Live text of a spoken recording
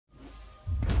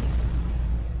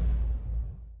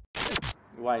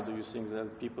Why do you think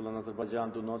that people in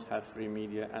Azerbaijan do not have free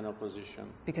media and opposition?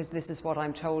 Because this is what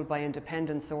I'm told by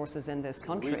independent sources in this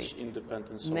country. Which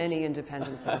independent sources? Many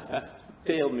independent sources.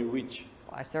 Tell me which.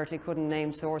 I certainly couldn't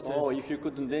name sources. Oh, if you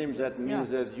couldn't name, that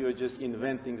means that you're just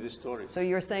inventing the story. So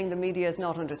you're saying the media is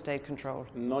not under state control?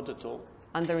 Not at all.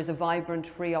 And there is a vibrant,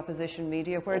 free opposition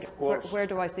media? Where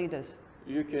do I see this?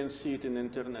 You can see it in the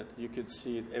internet. You can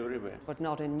see it everywhere. But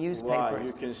not in newspapers? Why?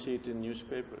 You can see it in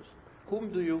newspapers. Whom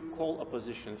do you call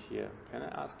opposition here? Can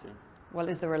I ask you? Well,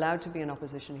 is there allowed to be an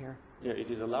opposition here? Yeah,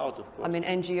 it is allowed, of course. I mean,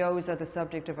 NGOs are the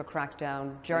subject of a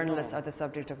crackdown. Journalists are the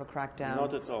subject of a crackdown.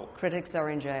 Not at all. Critics are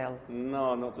in jail.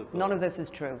 No, not at all. None of this is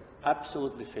true.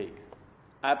 Absolutely fake.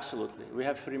 Absolutely. We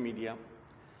have free media.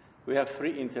 We have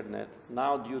free internet.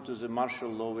 Now, due to the martial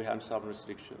law, we have some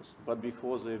restrictions. But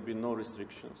before, there have been no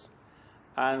restrictions.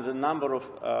 And the number of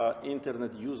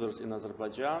internet users in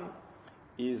Azerbaijan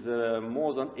is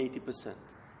more than 80%.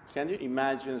 Can you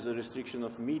imagine the restriction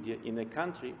of media in a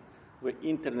country where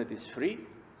internet is free,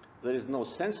 there is no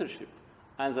censorship,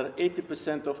 and there are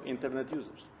 80% of internet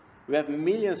users? We have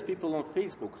millions of people on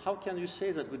Facebook. How can you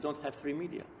say that we don't have free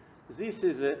media? This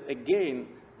is, again,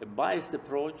 a biased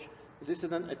approach. This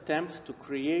is an attempt to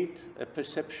create a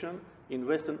perception in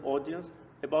Western audience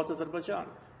about Azerbaijan.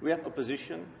 We have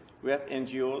opposition, we have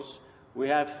NGOs, we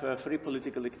have free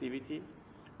political activity,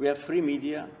 we have free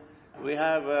media, we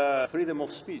have freedom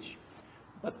of speech.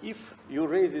 But if you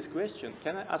raise this question,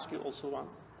 can I ask you also one?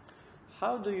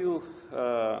 How do you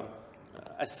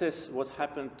assess what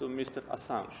happened to Mr.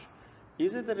 Assange?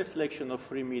 Is it a reflection of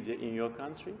free media in your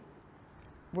country?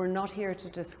 We're not here to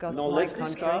discuss no, my let's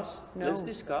country. Discuss. No, let's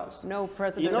discuss. No,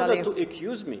 President In order Aliyev. to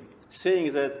accuse me,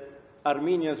 saying that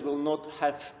Armenians will not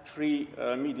have free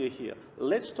media here,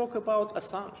 let's talk about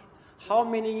Assange. How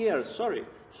many years,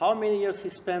 how many years he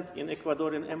spent in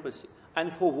Ecuadorian embassy?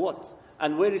 And for what?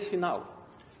 And where is he now?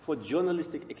 For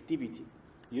journalistic activity.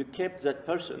 You kept that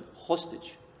person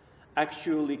hostage,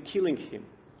 actually killing him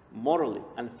morally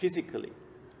and physically.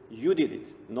 You did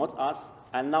it, not us,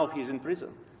 and now he's in prison.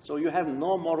 So you have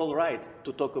no moral right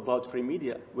to talk about free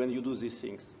media when you do these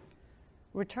things.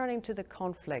 Returning to the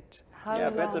conflict, how long...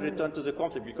 long... better return to the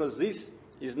conflict, because this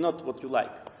is not what you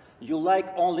like. You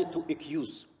like only to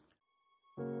accuse.